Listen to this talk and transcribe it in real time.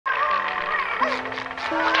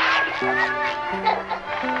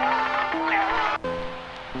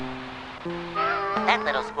That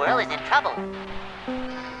little squirrel is in trouble.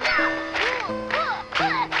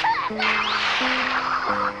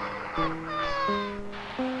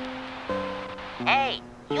 Hey,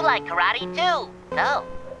 you like karate too. So,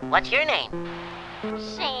 what's your name?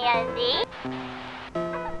 Sandy.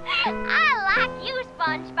 I like you,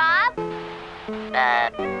 SpongeBob.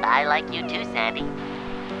 I like you too, Sandy.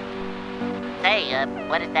 Say,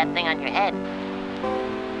 what is that thing on your head?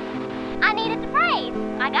 I need it to breathe.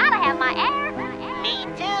 I gotta have my air. Me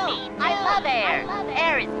too. I love air.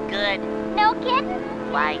 Air is good. No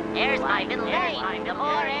kidding? Why, air's my middle name. The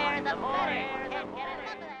more air, the better.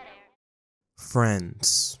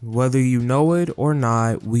 Friends. Whether you know it or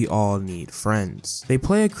not, we all need friends. They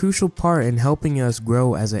play a crucial part in helping us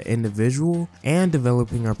grow as an individual and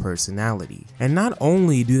developing our personality. And not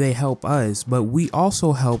only do they help us, but we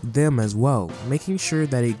also help them as well, making sure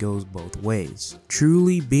that it goes both ways.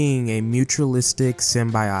 Truly being a mutualistic,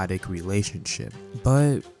 symbiotic relationship.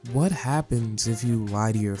 But what happens if you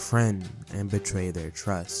lie to your friend and betray their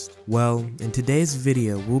trust? Well, in today's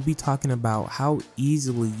video, we'll be talking about how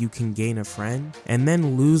easily you can gain a friend and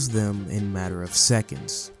then lose them in a matter of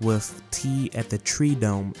seconds with At The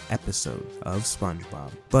Treedome episode of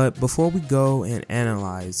SpongeBob. But before we go and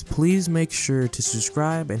analyze, please make sure to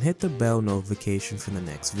subscribe and hit the bell notification for the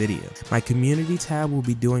next video. My community tab will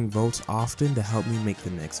be doing votes often to help me make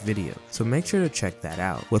the next video, so make sure to check that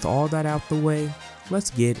out. With all that out the way,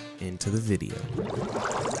 let's get into the video.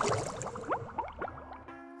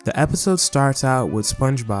 The episode starts out with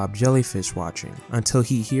SpongeBob jellyfish watching until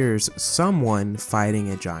he hears someone fighting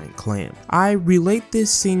a giant clam. I relate this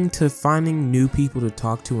scene to finding new people to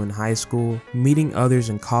talk to in high school, meeting others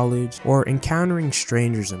in college, or encountering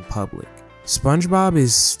strangers in public. SpongeBob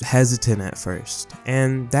is hesitant at first,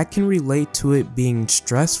 and that can relate to it being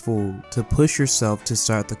stressful to push yourself to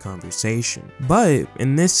start the conversation. But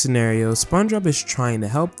in this scenario, SpongeBob is trying to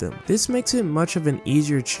help them. This makes it much of an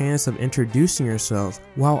easier chance of introducing yourself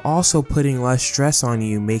while also putting less stress on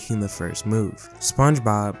you making the first move.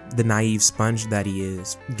 SpongeBob, the naive sponge that he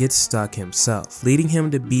is, gets stuck himself, leading him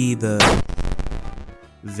to be the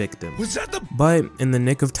victim. But in the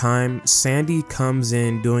nick of time, Sandy comes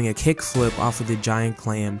in doing a kickflip off of the giant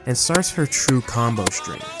clam and starts her true combo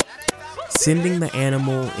string, sending the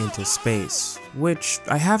animal into space. Which,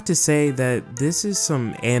 I have to say that this is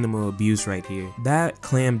some animal abuse right here. That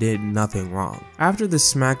clam did nothing wrong. After the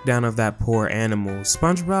smackdown of that poor animal,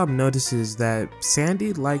 SpongeBob notices that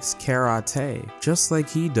Sandy likes karate, just like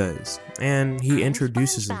he does, and he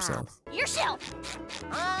introduces himself. Yourself.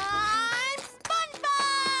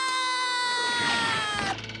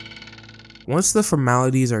 Once the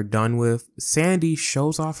formalities are done with, Sandy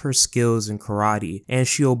shows off her skills in karate and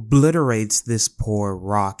she obliterates this poor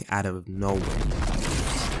rock out of nowhere.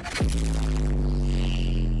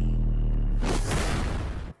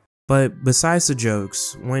 But besides the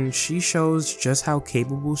jokes, when she shows just how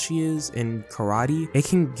capable she is in karate, it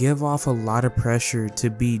can give off a lot of pressure to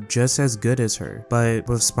be just as good as her. But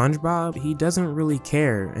with SpongeBob, he doesn't really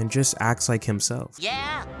care and just acts like himself.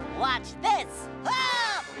 Yeah, watch this.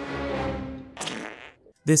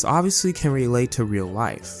 This obviously can relate to real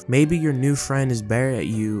life. Maybe your new friend is better at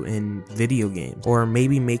you in video games, or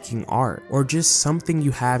maybe making art, or just something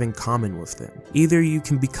you have in common with them. Either you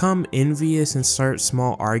can become envious and start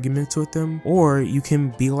small arguments with them, or you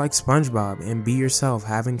can be like SpongeBob and be yourself,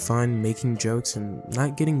 having fun, making jokes, and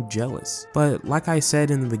not getting jealous. But like I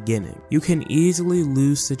said in the beginning, you can easily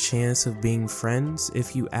lose the chance of being friends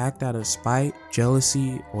if you act out of spite,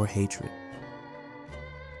 jealousy, or hatred.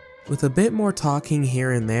 With a bit more talking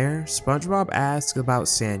here and there, SpongeBob asks about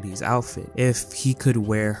Sandy's outfit, if he could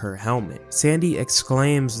wear her helmet. Sandy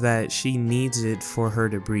exclaims that she needs it for her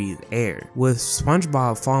to breathe air, with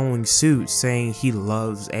SpongeBob following suit saying he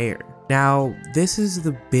loves air. Now, this is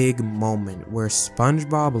the big moment where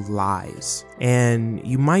SpongeBob lies, and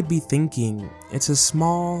you might be thinking, it's a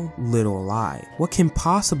small little lie. What can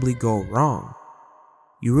possibly go wrong?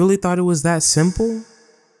 You really thought it was that simple?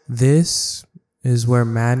 This is where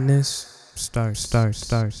madness starts.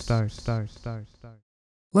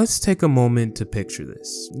 Let's take a moment to picture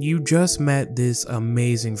this. You just met this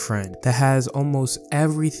amazing friend that has almost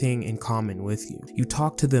everything in common with you. You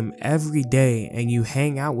talk to them every day and you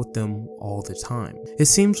hang out with them all the time. It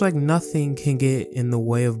seems like nothing can get in the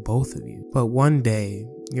way of both of you. But one day,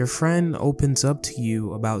 your friend opens up to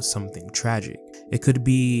you about something tragic. It could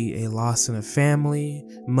be a loss in a family,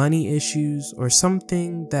 money issues, or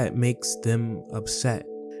something that makes them upset.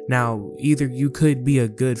 Now, either you could be a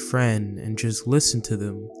good friend and just listen to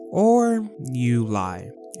them, or you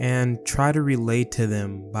lie. and try to relate to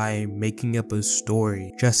them by making up a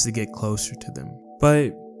story just to get closer to them.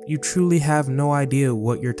 But you truly have no idea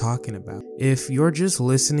what you're talking about. If you're just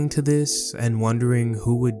listening to this and wondering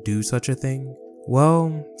who would do such a thing,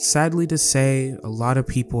 well, sadly to say, a lot of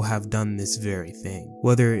people have done this very thing.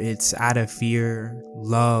 Whether it's out of fear,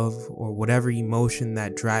 love, or whatever emotion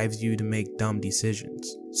that drives you to make dumb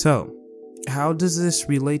decisions. So, how does this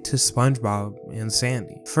relate to SpongeBob and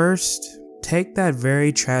Sandy? First, take that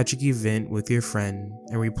very tragic event with your friend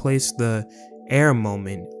and replace the air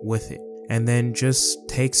moment with it. And then just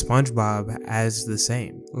take SpongeBob as the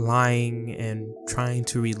same, lying and trying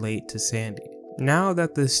to relate to Sandy. Now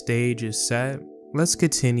that the stage is set, let's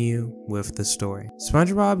continue with the story.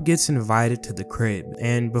 SpongeBob gets invited to the crib,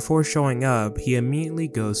 and before showing up, he immediately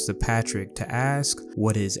goes to Patrick to ask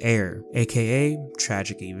what is air, aka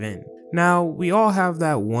tragic event. Now, we all have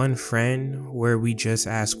that one friend where we just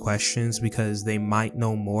ask questions because they might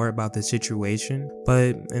know more about the situation,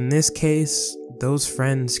 but in this case, those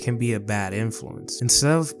friends can be a bad influence.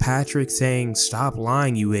 Instead of Patrick saying, "Stop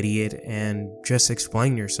lying, you idiot," and just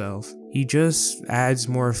explain yourself, he just adds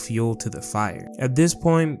more fuel to the fire. At this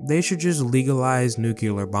point, they should just legalize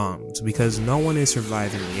nuclear bombs because no one is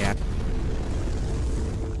surviving the act.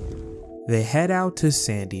 They head out to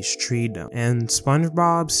Sandy's Treedome, and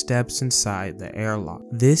SpongeBob steps inside the airlock.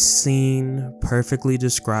 This scene perfectly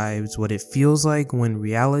describes what it feels like when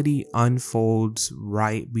reality unfolds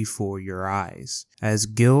right before your eyes, as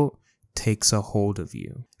guilt takes a hold of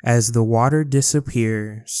you. As the water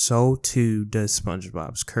disappears, so too does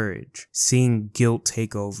SpongeBob's courage, seeing guilt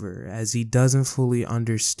take over as he doesn't fully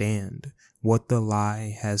understand what the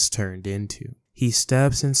lie has turned into. He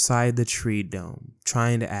steps inside the Treedome,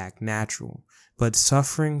 trying to act natural, but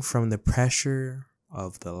suffering from the pressure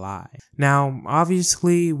of the lie. Now,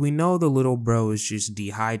 obviously, we know the little bro is just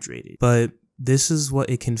dehydrated, but this is what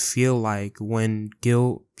it can feel like when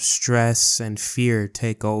guilt, stress, and fear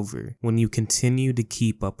take over when you continue to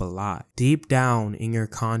keep up a lie. Deep down in your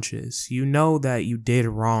conscience, you know that you did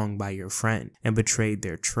wrong by your friend and betrayed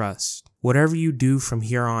their trust. Whatever you do from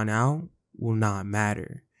here on out will not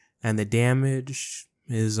matter, and the damage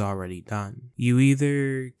is already done. You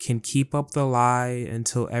either can keep up the lie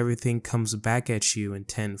until everything comes back at you in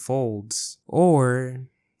 10 folds, or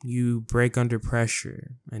you break under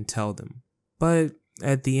pressure and tell them. But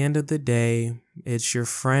at the end of the day, it's your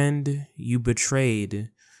friend you betrayed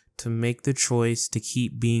to make the choice to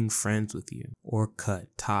keep being friends with you or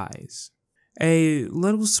cut ties. A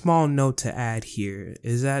little small note to add here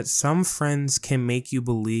is that some friends can make you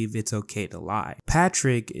believe it's okay to lie.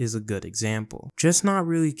 Patrick is a good example, just not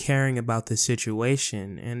really caring about the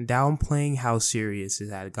situation and downplaying how serious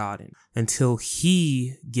it had gotten until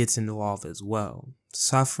he gets involved as well,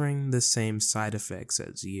 suffering the same side effects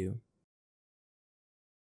as you.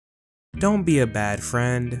 Don't be a bad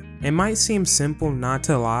friend. It might seem simple not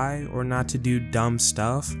to lie or not to do dumb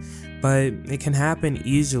stuff, but it can happen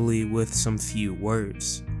easily with some few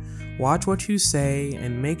words. Watch what you say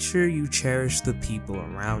and make sure you cherish the people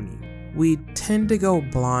around you. We tend to go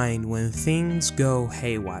blind when things go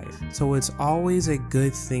haywire, so it's always a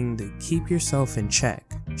good thing to keep yourself in check.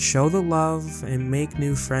 Show the love and make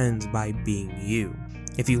new friends by being you.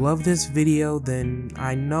 If you love this video, then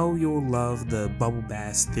I know you'll love the Bubble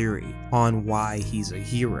Bass theory on why he's a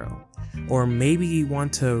hero. Or maybe you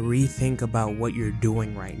want to rethink about what you're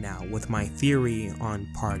doing right now with my theory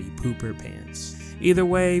on party pooper pants. Either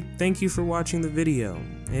way, thank you for watching the video.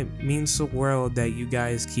 It means the world that you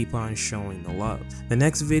guys keep on showing the love. The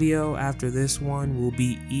next video after this one will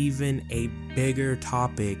be even a bigger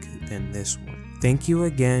topic than this one. Thank you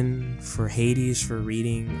again for Hades for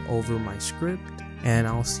reading over my script, and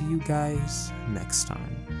I'll see you guys next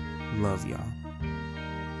time. Love y'all.